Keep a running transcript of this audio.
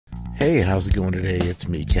Hey, how's it going today? It's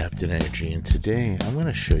me, Captain Energy, and today I'm going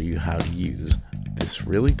to show you how to use this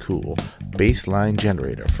really cool Bassline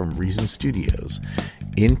Generator from Reason Studios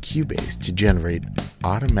in Cubase to generate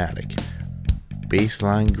automatic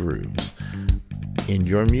bassline grooves in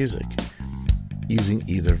your music using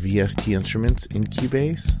either VST instruments in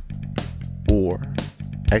Cubase or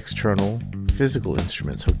external physical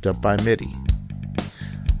instruments hooked up by MIDI.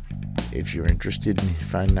 If you're interested in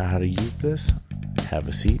finding out how to use this, have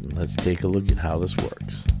a seat and let's take a look at how this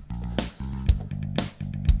works.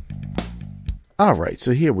 Alright,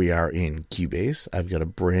 so here we are in Cubase. I've got a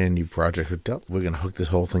brand new project hooked up. We're going to hook this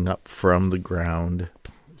whole thing up from the ground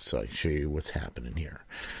so I can show you what's happening here.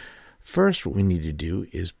 First, what we need to do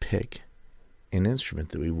is pick an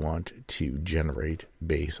instrument that we want to generate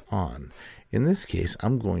bass on. In this case,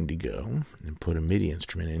 I'm going to go and put a MIDI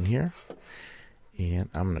instrument in here, and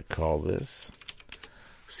I'm going to call this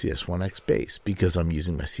CS1X bass because I'm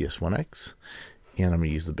using my CS1X, and I'm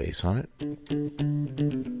going to use the bass on it,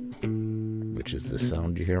 which is the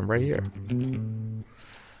sound you're hearing right here.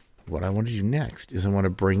 What I want to do next is I want to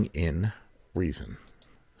bring in Reason.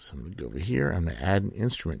 So I'm going to go over here, I'm going to add an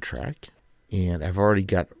instrument track, and I've already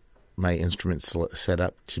got my instrument set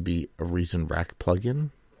up to be a Reason rack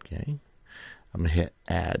plugin. Okay, I'm going to hit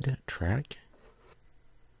add track,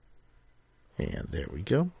 and there we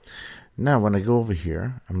go. Now when I go over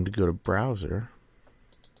here, I'm going to go to browser,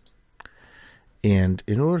 and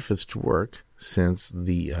in order for this to work, since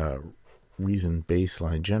the Reason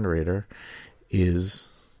Bassline Generator is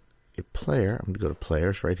a player, I'm going to go to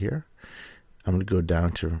players right here. I'm going to go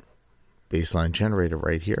down to Bassline Generator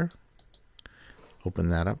right here. Open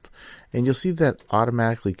that up, and you'll see that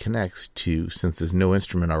automatically connects to, since there's no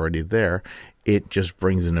instrument already there, it just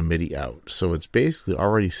brings in a MIDI out. So it's basically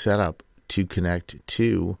already set up to connect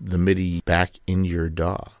to the MIDI back in your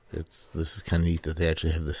DAW. This is kind of neat that they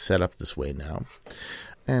actually have this set up this way now.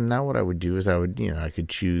 And now what I would do is I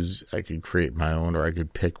could create my own, or I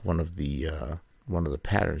could pick one of the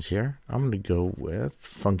patterns here. I'm going to go with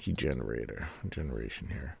Funky Generation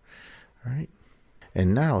here. All right.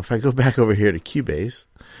 And now if I go back over here to Cubase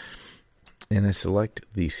and I select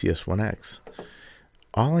the CS1X,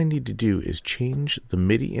 all I need to do is change the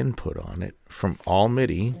MIDI input on it from all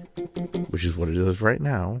MIDI, which is what it is right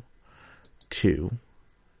now, to,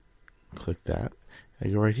 click that, I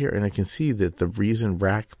go right here and I can see that the Reason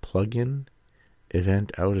Rack plugin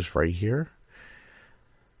event out is right here.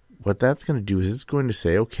 What that's going to do is it's going to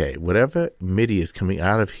say, okay, whatever MIDI is coming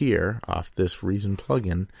out of here, off this Reason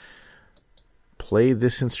plugin, play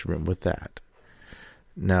this instrument with that.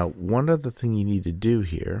 Now, one other thing you need to do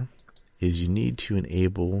here is you need to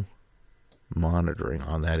enable monitoring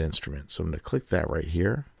on that instrument. So I'm going to click that right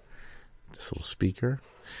here, this little speaker.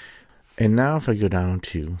 And now if I go down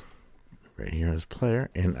to right here as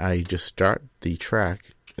player, and I just start the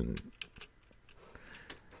track, and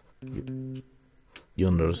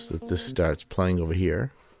you'll notice that this starts playing over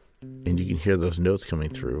here, and you can hear those notes coming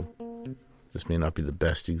through. This may not be the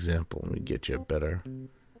best example. Let me get you a better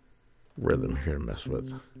rhythm here to mess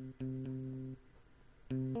with.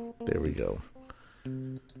 There we go.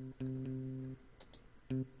 And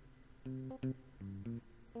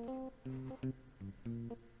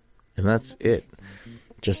that's it.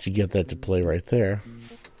 Just to get that to play right there.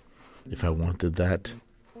 If I wanted that,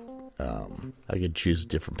 I could choose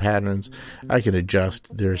different patterns. I can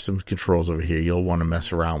adjust. There's some controls over here you'll want to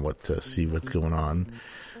mess around with to see what's going on.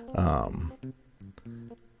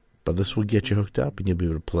 But this will get you hooked up and you'll be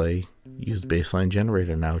able to use the Bassline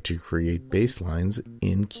Generator now to create bass lines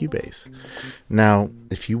in Cubase. Now,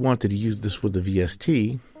 if you wanted to use this with a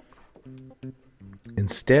VST,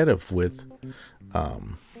 instead of with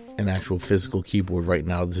an actual physical keyboard right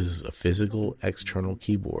now, this is a physical external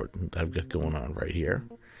keyboard that I've got going on right here.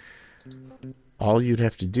 All you'd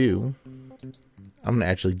have to do, I'm going to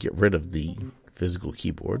actually get rid of the physical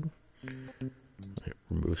keyboard.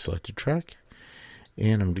 Remove selected track,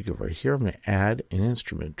 and I'm going to go right here. I'm going to add an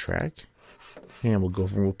instrument track, and we'll go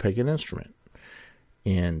over and we'll pick an instrument.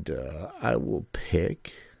 And I will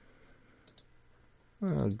pick,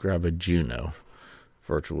 I'll grab a Juno,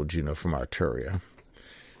 virtual Juno from Arturia.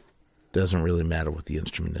 Doesn't really matter what the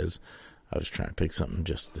instrument is. I was trying to pick something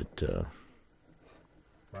just that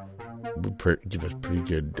would give us pretty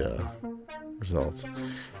good results.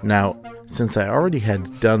 Now, since I already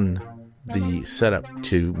had done the setup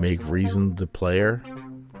to make Reason the player,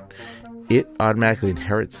 it automatically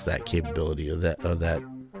inherits that capability of that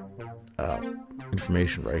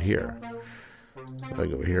information right here. So if I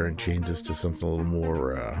go here and change this to something a little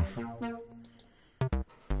more,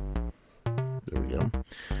 there we go.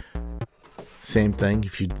 Same thing.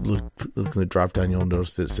 If you look in the drop down, you'll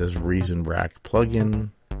notice that it says Reason Rack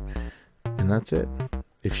plugin, and that's it.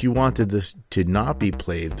 If you wanted this to not be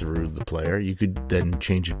played through the player, you could then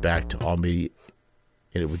change it back to all MIDI,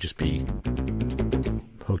 and it would just be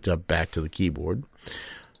hooked up back to the keyboard,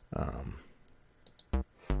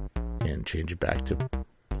 and change it back to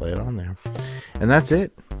play it on there. And that's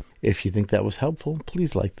it. If you think that was helpful,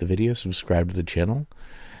 please like the video, subscribe to the channel,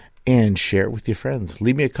 and share it with your friends.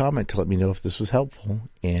 Leave me a comment to let me know if this was helpful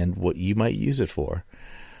and what you might use it for.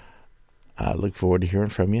 I look forward to hearing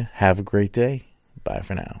from you. Have a great day. Bye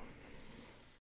for now.